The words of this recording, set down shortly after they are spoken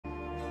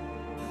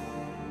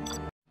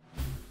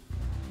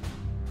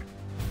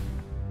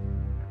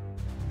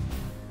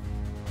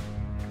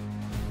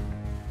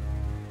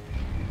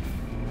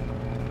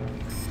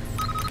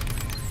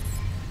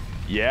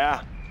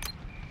Yeah?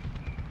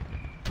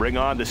 Bring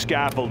on the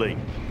scaffolding.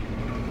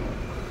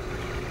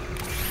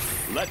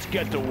 Let's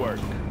get to work.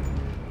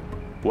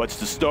 What's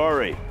the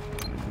story?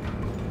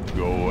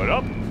 Going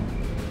up.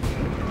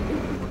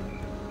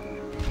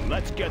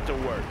 Let's get to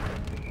work.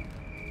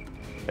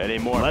 Any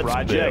more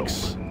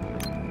projects?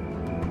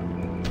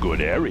 Good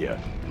area.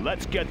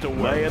 Let's get to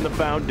work. Laying the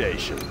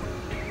foundation.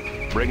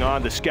 Bring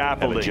on the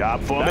scaffolding. Have a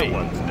job for me. That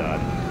one's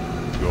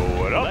done.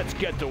 Going up. Let's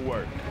get to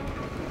work.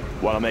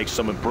 Want to make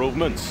some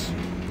improvements?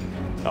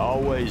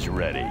 Always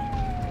ready.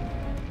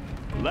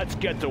 Let's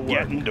get to work.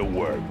 Getting to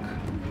work.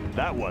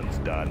 That one's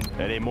done.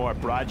 Any more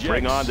projects?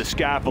 Bring on the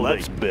scaffolding.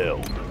 Let's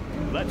build.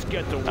 Let's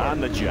get to work. On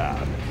the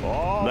job.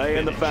 All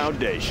laying the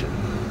foundation.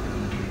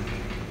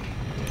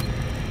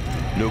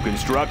 New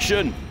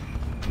construction.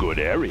 Good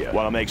area.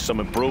 Want to make some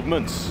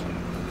improvements?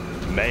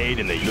 Made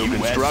in the new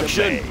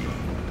construction.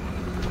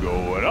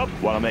 Going up.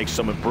 Want to make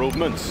some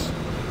improvements?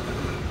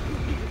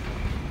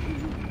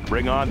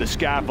 Bring on the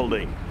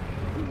scaffolding.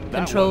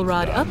 Control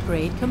rod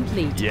upgrade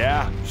complete.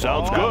 Yeah,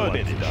 sounds good.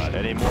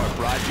 Any more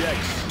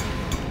projects?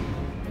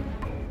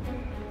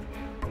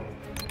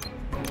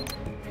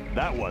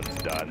 That one's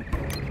done.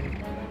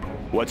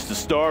 What's the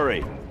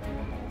story?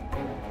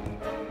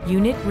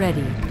 Unit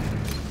ready.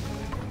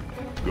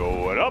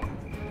 Going up.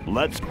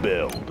 Let's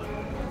build.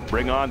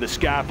 Bring on the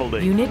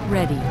scaffolding. Unit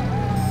ready.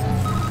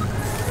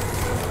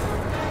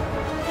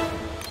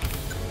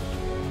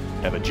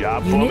 Have a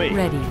job for me? Unit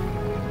ready.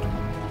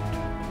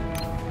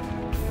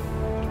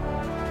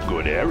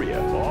 Good area.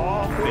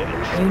 All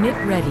finished. Unit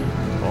ready.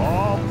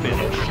 All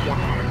finished.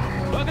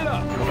 Look it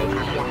up.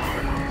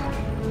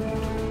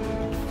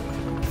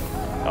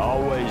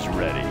 Always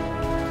ready.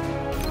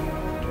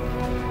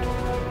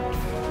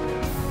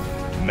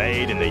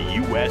 Made in the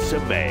U.S.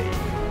 of A.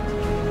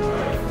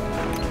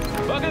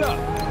 Look it up.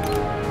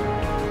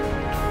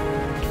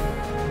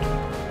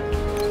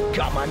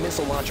 Got my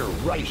missile launcher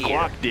right here.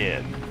 Clocked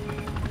in.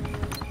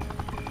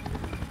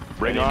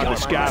 Bring on the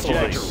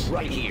scaffolding.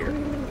 Right here.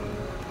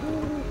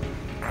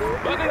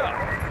 Look it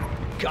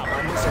up. Got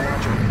my missile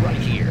launcher right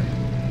here.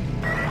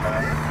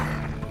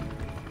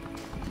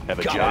 Have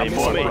a job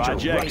for me. Right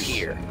Projects.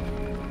 here.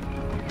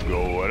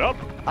 Going up.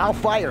 I'll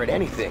fire at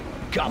anything.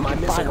 Got my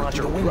missile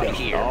launcher right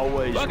here.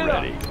 Always Look it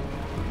ready.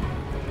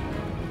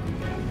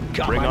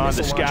 Got Bring my on the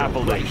missile launcher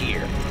scaffolding. right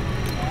here.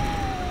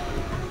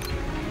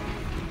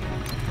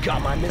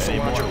 Got my missile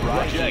Any launcher more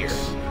right here.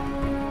 projects?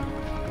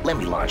 Let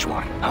me launch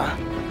one.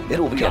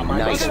 It'll be Got a my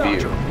nice missile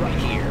view. launcher Right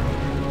here.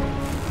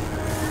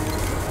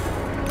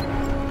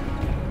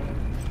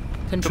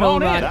 Control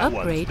Come on rod in. That one's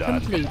upgrade done.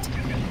 complete.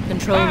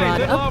 Control Hey, rod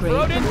little upgrade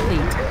off-roading.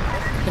 complete.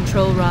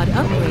 Control rod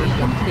upgrade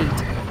complete.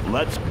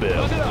 Let's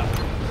build.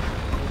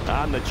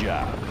 On the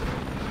job.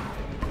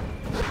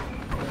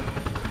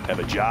 Have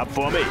a job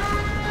for me? All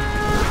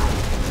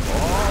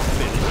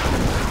finished.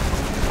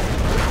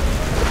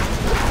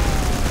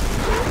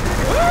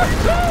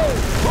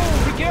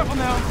 Oh, be careful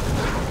now.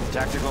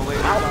 Tactical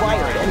laser. I'll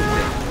fire at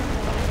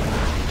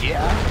anything.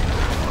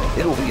 Yeah.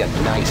 It'll be a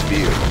nice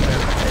view.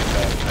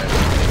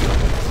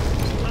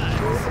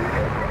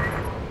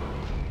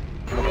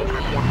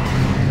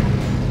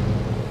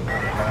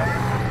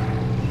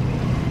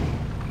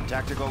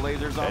 Tactical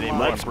lasers Any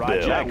online. more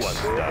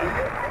projects?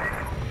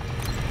 Done.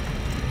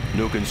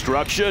 New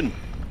construction.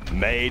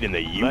 Made in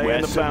the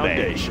U.S. of A.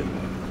 Foundation.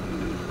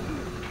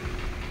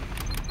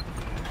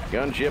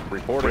 Gunship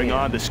reporting. Bring in.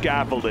 on the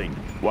scaffolding.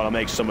 Want to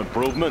make some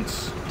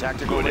improvements?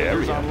 Tactical Good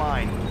lasers area.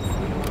 online.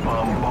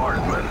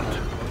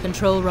 Bombardment.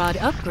 Control rod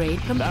upgrade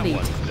That complete.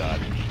 one's done.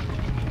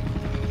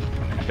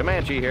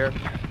 Comanche here.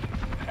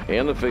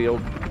 In the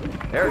field.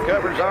 Air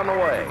cover's on the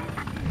way.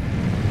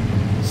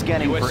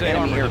 Scanning for USA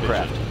enemy Armor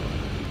aircraft. Division.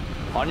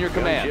 On your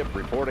command. Gunship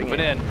reporting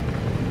Moving in.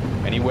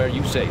 Anywhere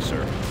you say,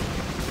 sir.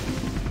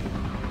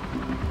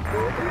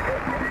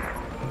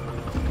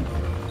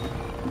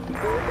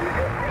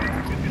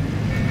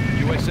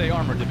 USA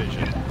Armor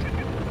Division.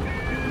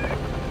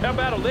 How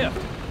about a lift?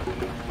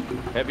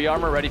 Heavy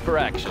armor ready for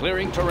action.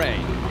 Clearing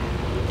terrain.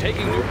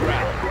 Taking new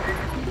ground.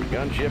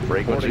 Gunship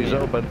frequencies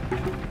open.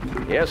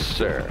 Yes,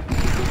 sir.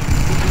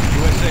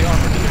 USA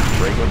Armor Division.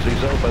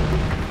 Frequencies open.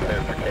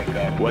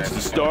 What's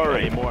the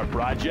story? Any more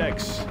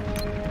projects?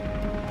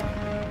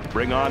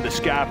 Bring on the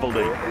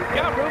scaffolding.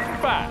 Got room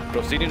for 5.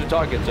 Proceeding to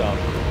target zone.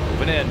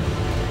 Moving in.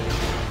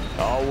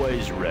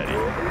 Always ready.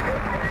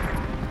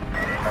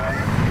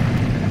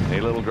 Need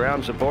a little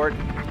ground support.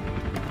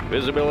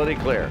 Visibility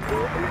clear.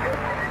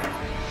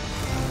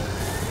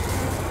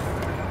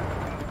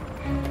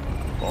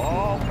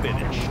 All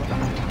finished.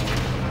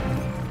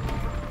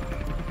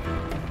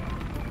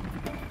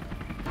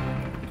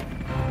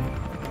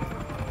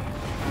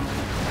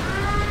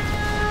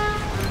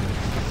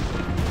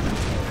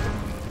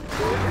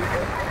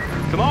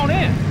 Come on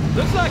in.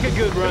 Looks like a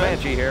good run.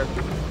 Comanche here.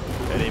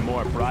 Any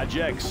more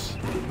projects?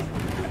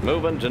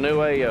 Moving to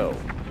new AO.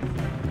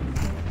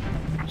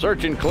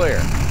 Search and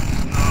clear.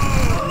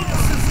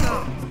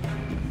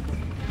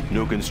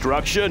 New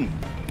construction.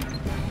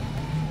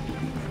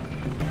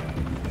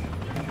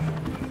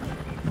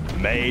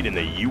 Made in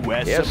the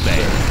U.S. Yes, of A.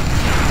 sir.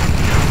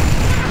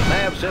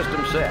 Nav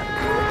system set.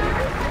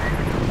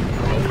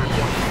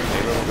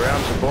 Need a little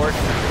ground support.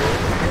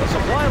 The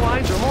supply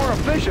lines are more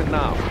efficient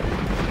now.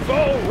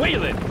 Full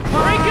wheeling!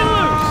 Breaking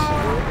loose!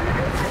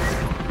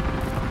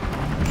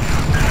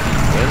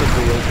 In the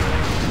field.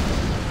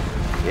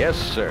 Yes,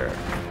 sir.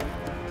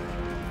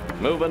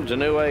 Moving to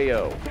new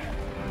AO.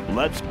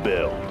 Let's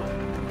build.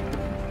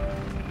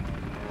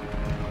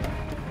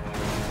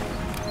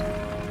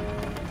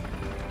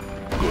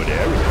 Good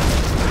area.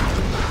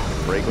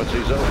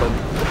 Frequencies open.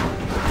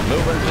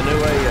 Moving to new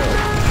AO.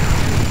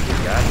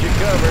 Got you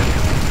covered.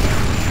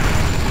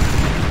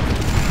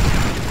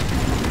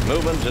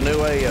 Moving to new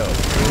AO.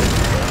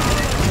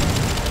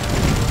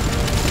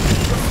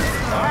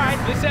 All right,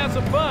 let's have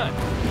some fun.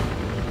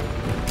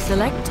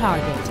 Select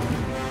target.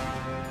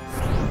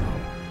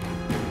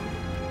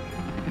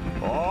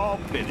 All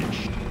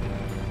finished.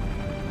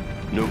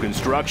 New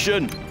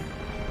construction.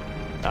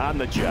 On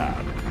the job.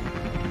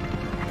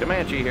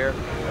 Comanche here.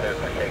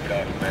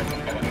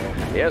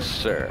 Yes,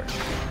 sir.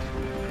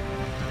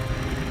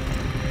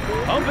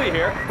 Humvee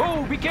here.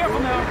 Oh, be careful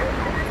now.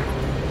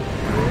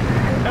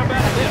 How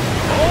about this?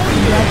 Oh,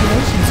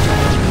 Congratulations,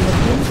 George. You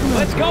have been promoted.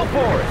 let's go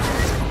for it.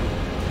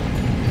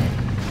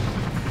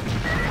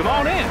 Come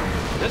on in.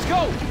 Let's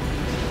go.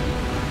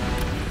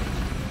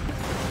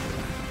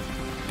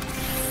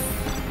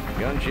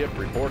 Gunship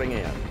reporting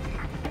in.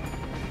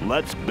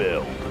 Let's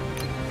build.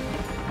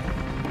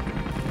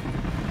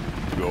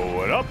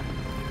 Going up.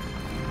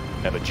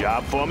 Have a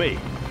job for me.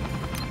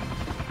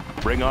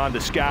 Bring on the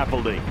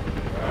scaffolding.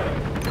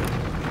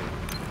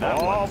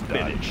 All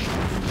finished.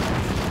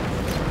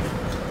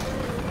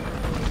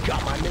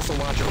 Got my missile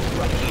launcher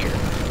right here.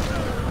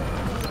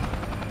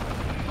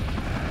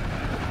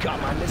 Got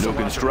my missile New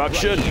launcher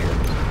construction. right here.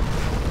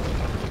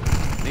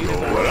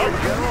 Going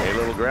up. A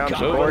little ground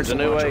Got my support to missile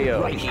new launcher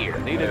AO. right here.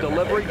 Need a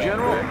delivery,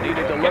 General? Need a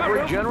Got delivery,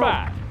 room for General?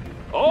 5.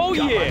 Oh,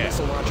 Got my yeah.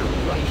 missile launcher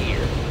right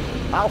here.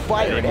 I'll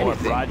fire Any at more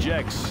anything.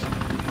 projects?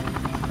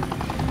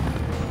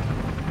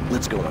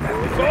 Let's go on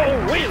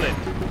that. Full wheeling.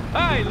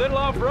 Hey, little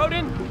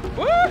off-roading.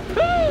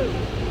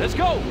 Woo-hoo! Let's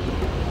go.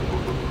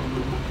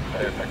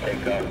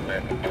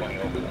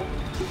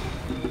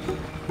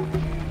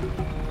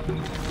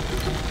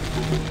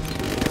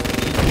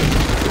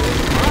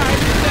 All right,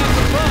 let's have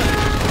some fun.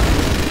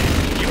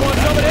 You want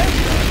some of this?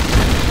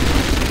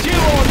 It's you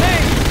or me.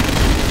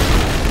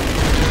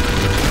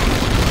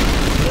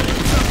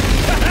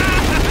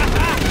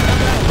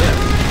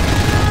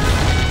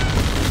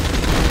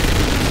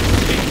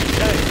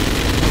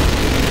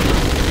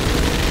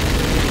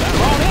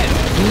 Come on in.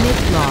 Unit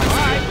All lost.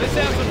 right, let's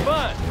have some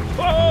fun.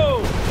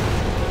 Whoa!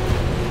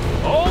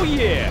 Oh,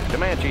 yeah.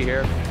 Comanche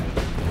here.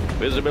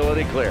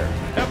 Visibility clear.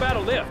 How about a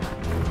lift?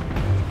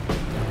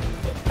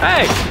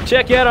 Hey,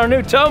 check out our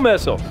new tow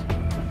missiles.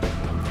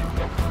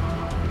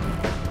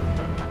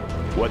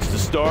 What's the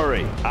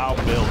story? I'll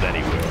build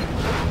anywhere.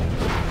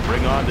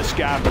 Bring on the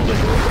scaffolding.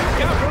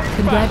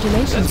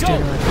 Congratulations, Let's go.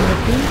 General. You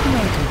have been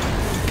promoted.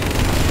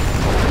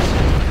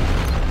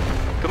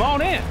 Come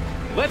on in.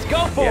 Let's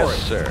go for Yes,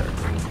 it. sir.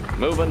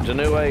 Moving to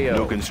new AO.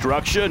 New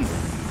construction.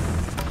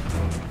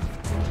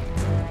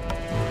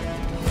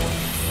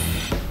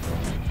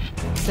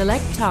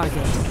 Select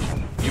target.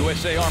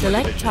 USA Armor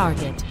Select Division.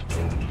 target.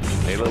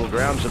 A little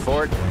ground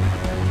support.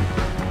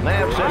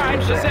 Nav All system right,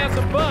 let's set. have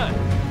some fun.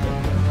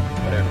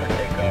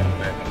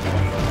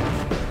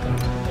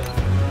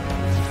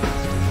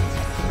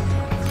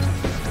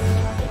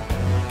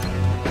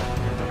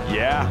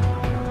 Yeah.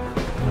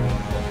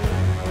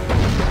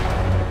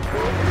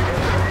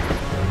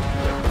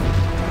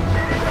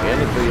 In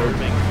the field.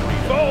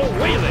 Full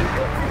wheeling.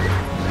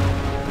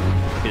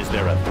 Is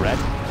there a threat?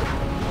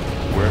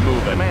 We're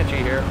moving. Comanche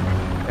here.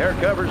 Air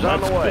cover's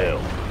on Let's the way.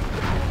 build.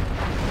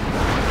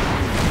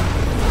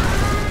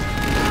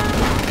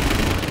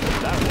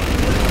 That one.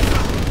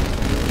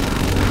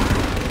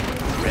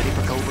 Ready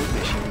for covert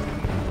mission.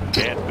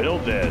 Can't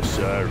build this,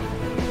 sir.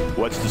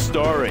 What's the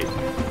story?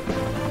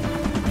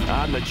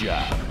 On the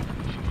job.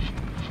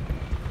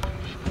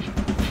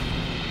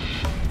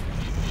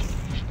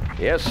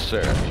 Yes,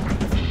 sir.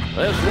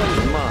 This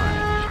one's mine.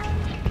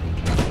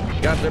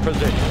 Got their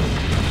position.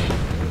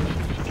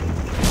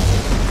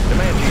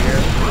 Comanche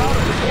here.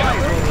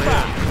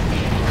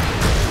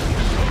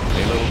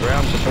 A little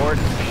ground support.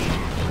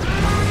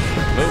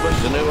 Moving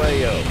to new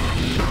AO.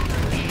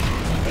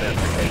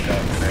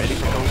 Ready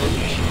for covert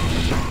mission.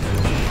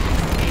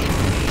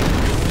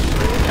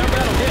 How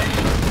about a lift?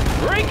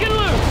 Breaking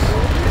loose.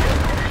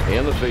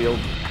 In the field.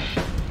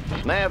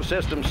 Nav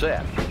system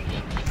set.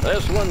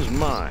 This one's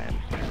mine.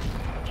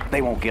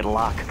 They won't get a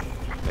lock.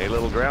 A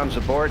little ground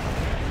support.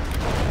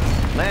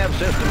 Nav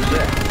system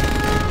set.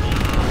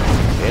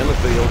 In the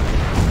field.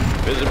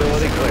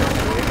 Visibility clear.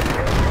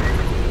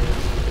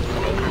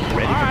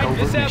 Ready All for right, covert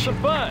let's have mission.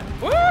 some fun.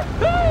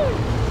 Woo-hoo!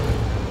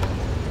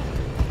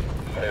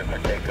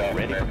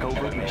 Ready for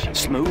covert mission.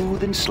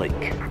 Smooth and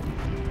sleek.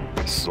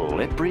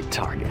 Slippery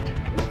target.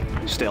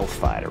 Stealth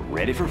fighter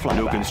ready for flyby.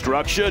 New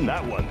construction.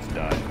 That one's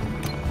done.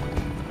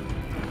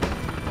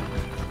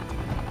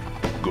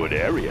 Good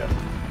area.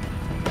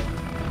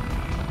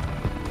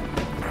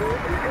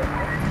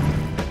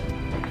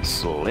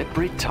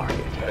 Slippery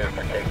target.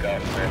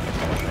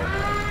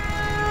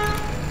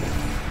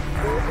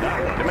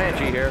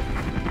 Comanche here.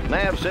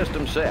 Nav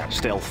system set.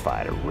 Stealth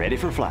fighter ready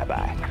for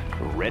flyby.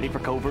 Ready for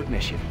covert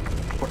mission.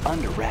 We're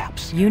under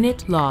wraps.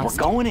 Unit We're lost.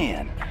 going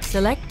in.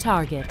 Select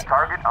target.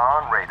 Target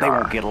on radar. They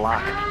won't get a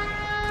lock.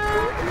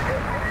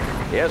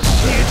 Yes,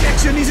 sir.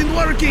 Ejection isn't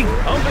working!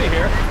 Humvee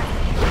here.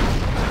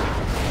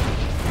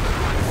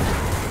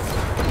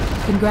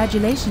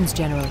 Congratulations,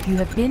 General. You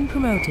have been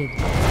promoted.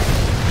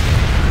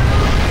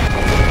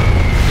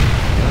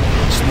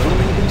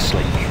 Smooth and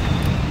sleek.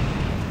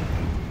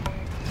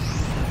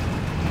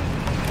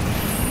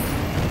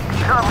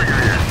 Cover your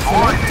ears,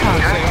 boys. Select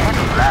target.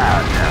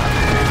 Loud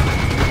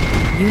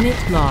now. Unit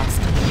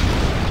lost.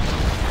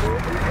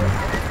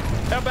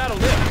 How about a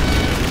lift?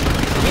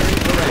 Clearing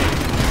terrain.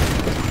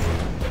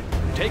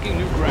 Taking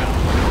new ground.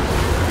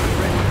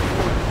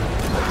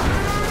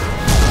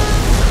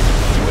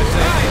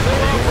 USA.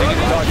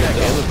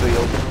 In the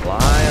field.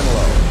 Flying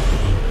low.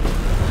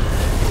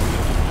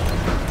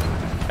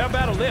 How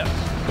about a lift?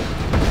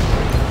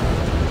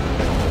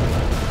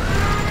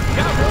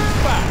 Got room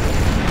spot.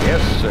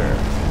 Yes, sir.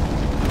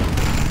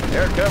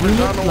 Air cover's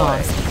Unit on the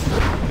lost. way.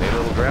 Need a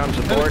little ground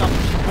support.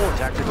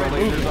 Tactical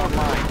lasers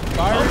online.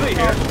 Humvee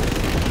here.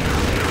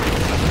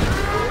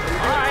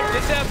 All right,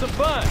 let's have some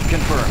fun.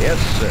 Confirm. Yes,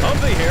 sir.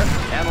 Humvee here.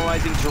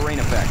 Analyzing terrain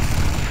effects.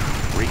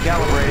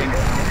 Recalibrating.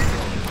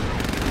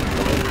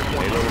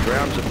 Need a little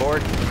ground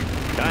support.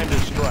 Time to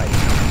strike.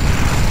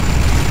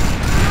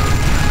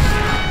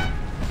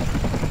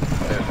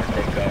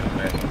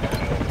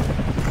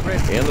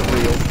 In the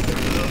field.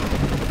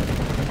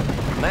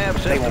 Nav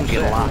They system won't get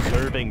a set. lock.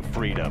 Serving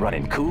freedom.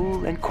 Running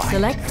cool and quiet.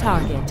 Select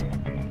target.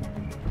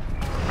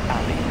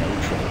 I'll leave no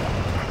trail.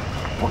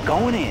 We're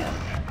going in.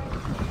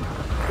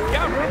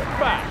 Got room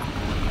spot.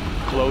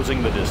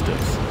 Closing the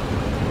distance.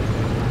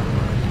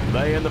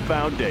 Laying the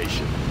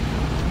foundation.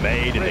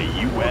 Made in the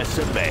U.S.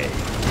 of A.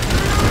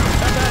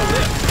 How about a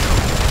lift?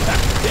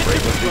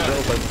 Frequencies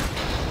open.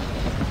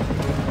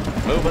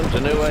 Moving to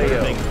new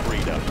Serving AO.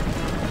 freedom.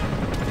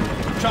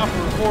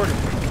 Chopper reporting.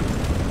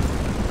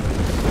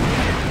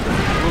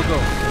 We'll go.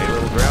 Need a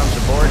little ground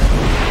support.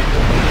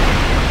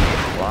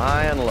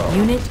 Flying low.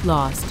 Unit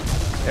lost.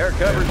 Air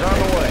cover's on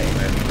the way.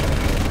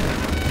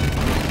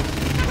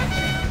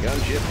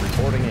 Gunship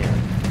reporting in.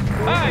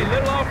 Hi,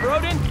 little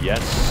off-roading.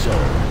 Yes, sir.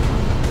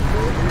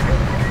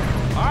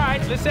 All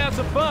right, let's have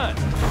some fun.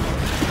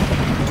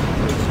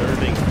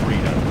 Serving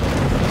freedom.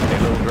 Need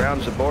a little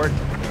ground support.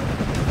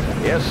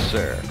 Yes,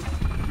 sir.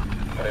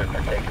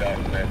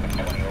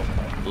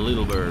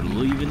 Little bird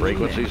leaving.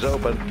 Frequencies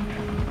open.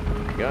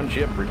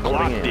 Gunship reporting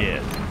Clocked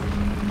in.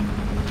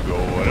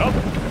 Going up.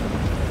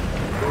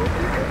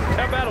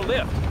 How about a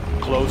lift?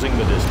 Closing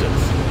the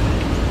distance.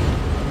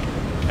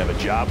 Have a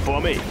job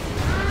for me.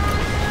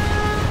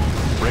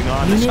 Bring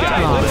on the Unit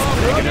sky.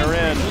 lost. Taking her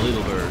in.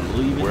 Little bird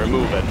leaving. We're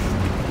moving.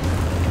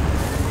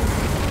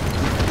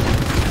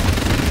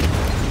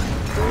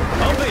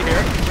 Humvee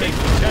here. Take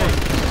the change.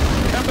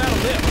 How about a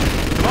lift?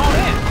 Come on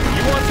in.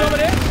 You want some of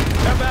this?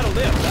 How about a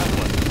lift? That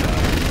one's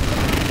done.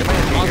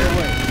 Comanche On the here.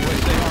 way.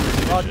 USA Armor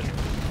Division.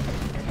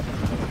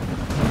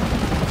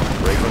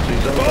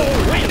 Frequencies open. Oh,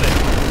 wheeling.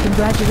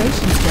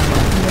 Congratulations,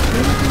 General. You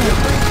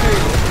have been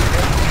promoted.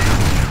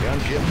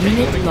 Gunship Unit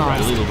reporting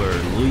lost. Little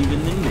bird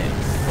leaving the nest.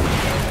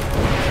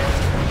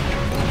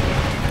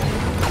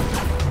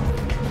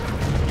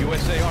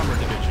 USA Armor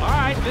Division. All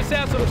right, let's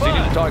have some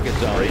fun. Target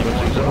zone.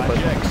 Frequencies open.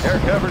 projects. Air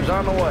cover's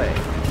on the way.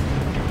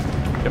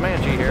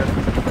 Comanche here.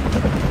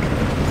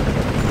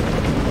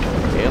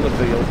 In the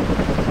field.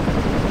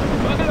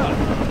 Buck it up.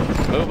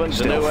 Moving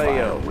to new Stealth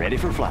fighter AO. ready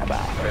for flyby.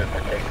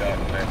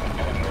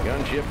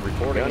 Gunship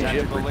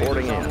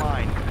reporting in.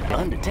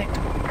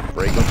 Undetectable.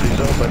 Frequencies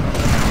open.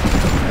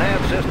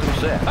 Nav system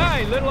set.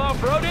 Hi, little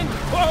off-roading.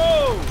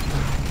 Whoa!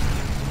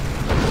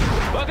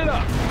 Buck it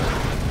up.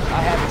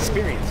 I have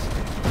experience.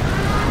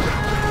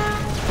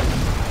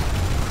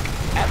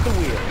 At the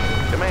wheel.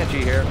 Comanche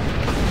here.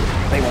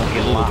 They won't get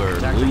Little locked.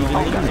 bird leaving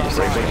the nest.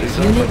 Frequencies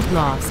open. Unit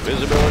lost.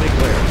 Visibility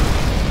clear.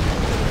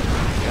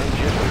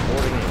 Gunship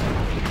reporting in.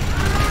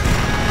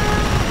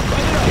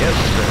 Yes,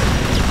 sir.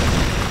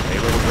 A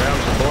little ground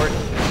support.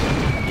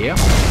 Yep.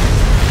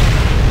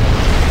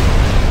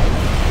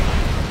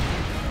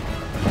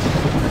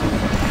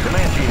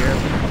 Comanche here.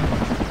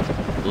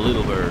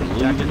 Little bird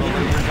leaving the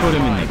nest. Put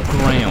him in the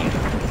ground.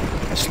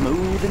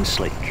 Smooth and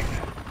sleek.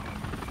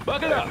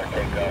 Buck it up.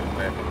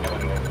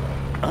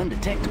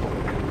 Undetectable.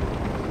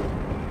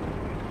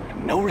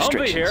 No Humvee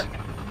restrictions. here.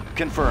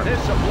 Confirmed. This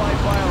supply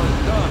file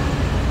is done.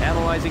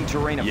 Analyzing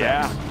terrain effects.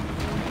 Yeah.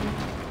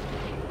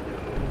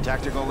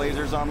 Tactical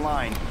lasers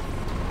online.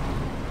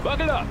 Buck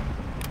it up.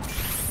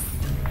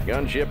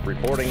 Gunship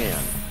reporting in.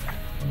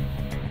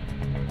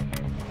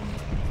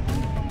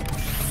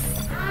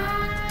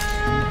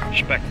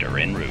 Spectre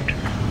en route.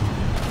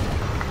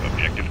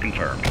 Objective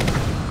confirmed.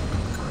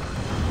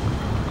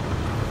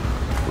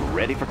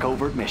 ready for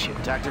covert mission.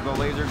 Tactical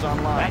lasers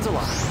online. That's a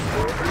lot.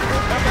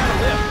 How about a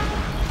lift?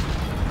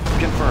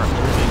 Confirmed.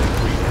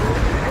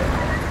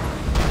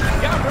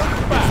 Scoundrel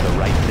It's spot. the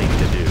right thing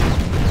to do.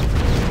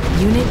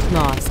 Unit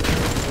lost.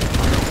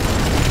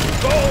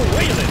 Go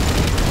wheeling.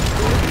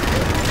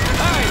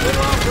 Hi,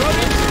 little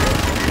off-roading.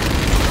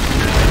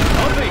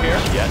 Humvee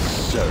here. Yes,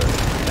 sir.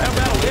 How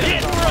about a lift?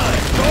 Hit and run.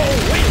 Go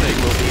wheeling.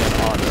 Will be an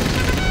honor.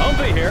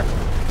 Humvee here.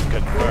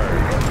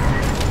 Confirmed.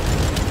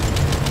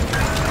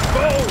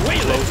 Go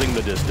wheeling. Closing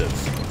the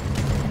distance.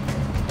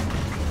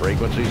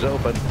 Frequencies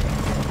open.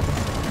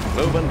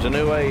 Moving to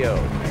new AO.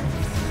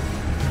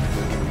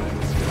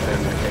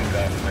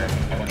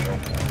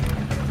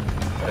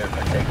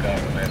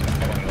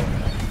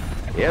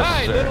 Yes,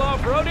 Hi, sir. little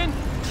off-roading.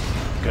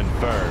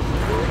 Confirmed.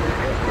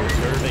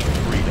 Preserving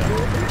freedom.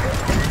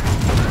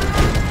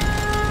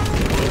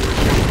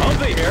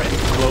 Humvee here.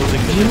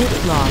 Closing the Unit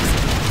distance. lost.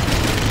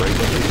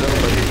 Frequencies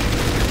open.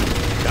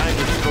 Time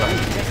to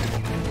strike.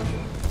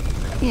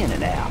 In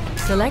and out.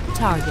 Select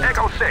target.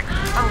 Echo 6,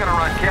 I'm gonna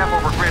run cap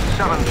over grid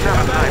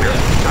 779er.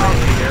 Out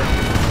here.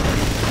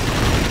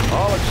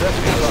 All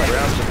acceptable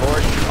ground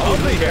support.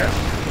 Humvee here.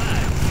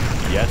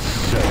 Yes,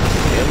 sir.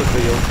 In the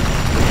field.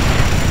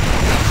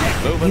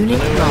 Moving Unit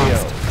to new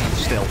lost. AO.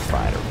 Stealth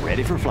fighter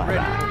ready for flyby.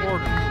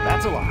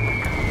 That's a lot.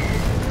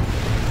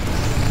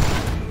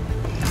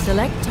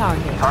 Select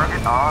target.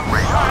 Target on All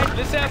radar. right,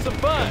 let's have some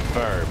fun.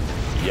 Confirmed.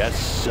 Yes,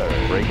 sir.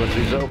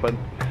 Frequencies open.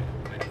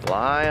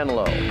 Flying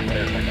low.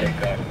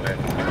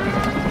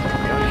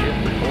 Gunship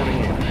reporting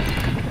in.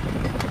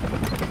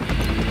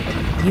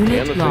 In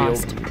Unit the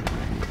lost.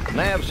 field.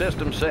 Nav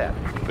system set.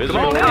 Come Visible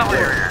on in. network.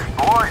 Warriors, boys,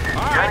 it's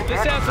All right, gonna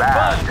let's get have some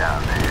live fun.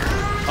 down there.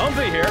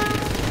 Humvee here.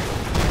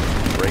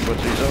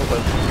 Frequencies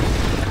open.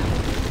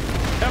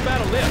 How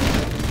about a lift?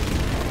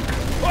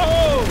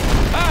 Whoa!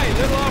 Hi,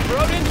 little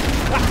off-roading.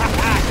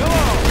 Come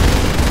on.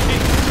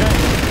 Keep the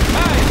change.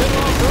 Hi,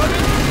 little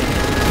off-roading.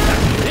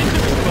 Into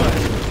the fun.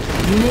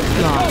 Unit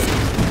lost.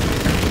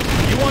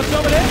 You want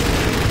some of this?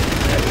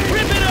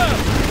 Rip it up!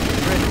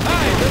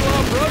 Hi, little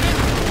off-roading.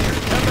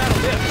 How about a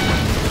lift?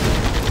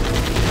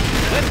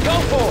 Let's go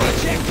for it.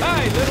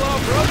 Hi, little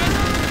off-roading.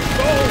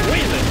 Go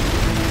wheeling.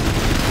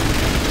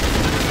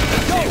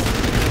 Let's go.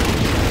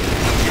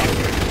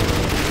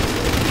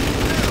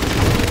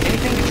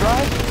 Anything to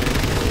try?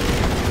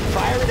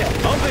 Fire it up.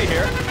 Humvee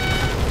here.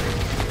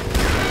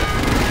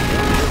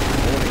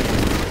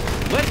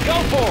 Let's go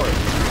for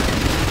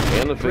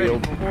it. In the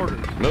field.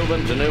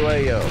 Moving to new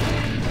AO.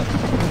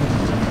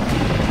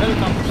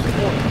 Helicopter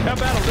support. How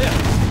about a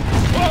lift?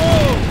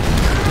 Whoa!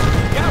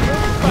 Got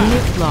one back.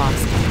 Unit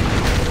lost.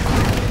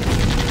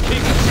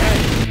 Keep the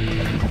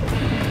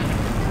change.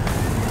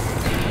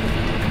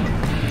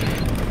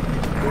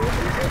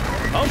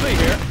 Humvee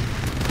here.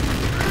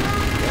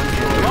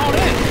 Come on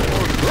in.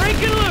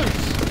 Breaking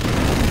loose.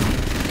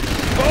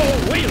 Go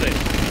wheeling.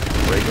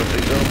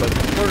 Frequencies open.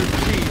 Where's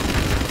cheese?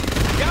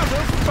 Got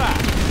room for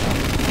five.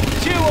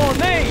 Chew on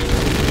these.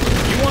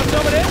 You want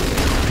some of this?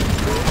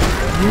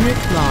 Unit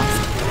lost.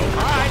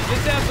 All right,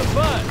 let's have some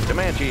fun.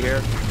 Comanche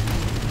here.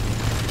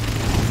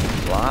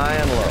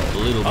 Flying low.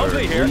 Little bird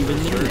Humvee here.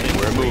 leaving the nest.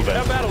 We're moving.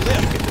 How about a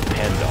lift?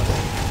 Depend on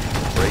it.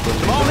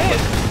 Frequencies Come on open. in.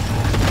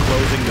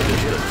 Closing the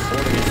distance.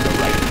 It's the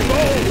right thing. Go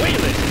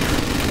wheeling.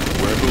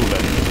 We're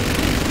moving.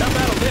 How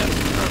about a lift?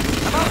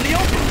 I'm out in the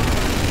open.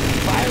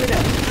 Fire it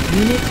up.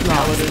 Unit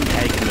lost. Paladin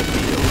taking the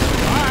field.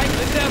 All right,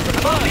 let's have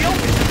some fun.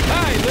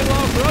 Hi, little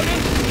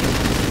off-roading.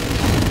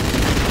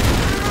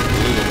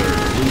 Little bird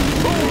leaving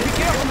the Ooh, nest. be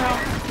careful now.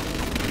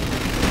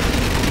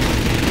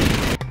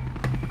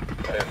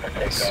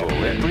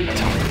 Slippery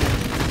tongue.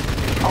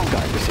 All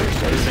guard research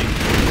service.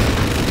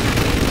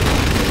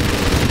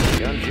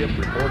 Gunship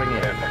reporting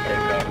in.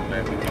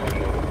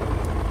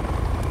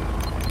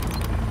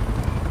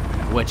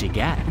 What you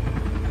got?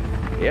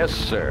 Yes,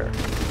 sir.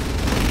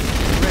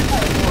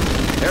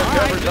 Air All right,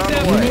 cover's let's on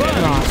have the some way. Unit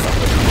fun. lost.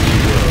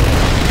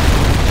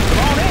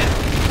 Come on in.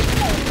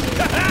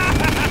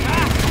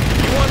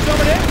 You want some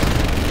of this?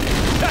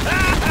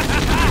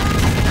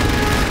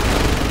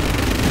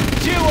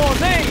 Chew on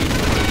these.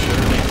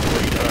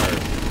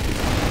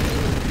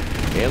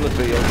 In the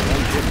field.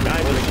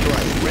 Time to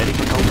strike. Ready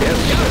for combat. Yes,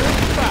 Got sir. room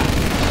for five.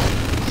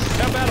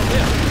 How about a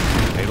lift?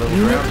 A little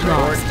Unit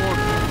ground support.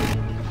 lost.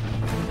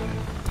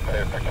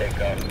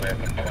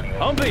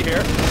 Humvee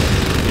here.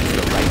 It's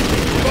the right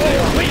thing. Go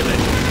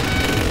wheeling.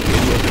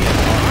 It will be an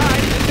All honor.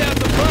 right, let's have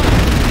some fun.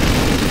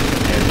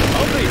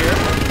 Humvee here.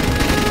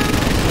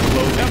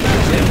 Closing How the about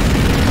a distance. lift?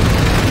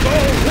 Go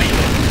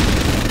wheeling.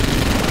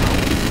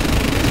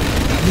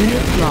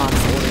 Unit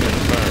lost.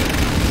 Confirmed.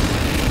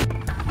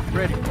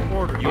 Ready for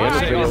order. In All the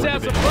right, let's field.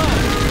 have some fun.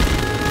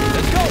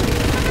 Let's go.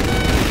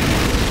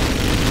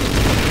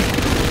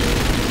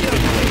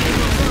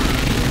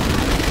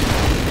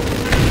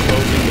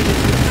 Closing the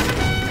distance.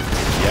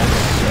 Yes,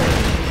 sir.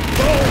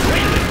 Go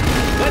wheeling.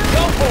 Let's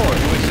go for it.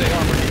 USA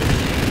Armor Division.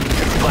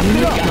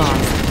 Unit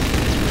lost.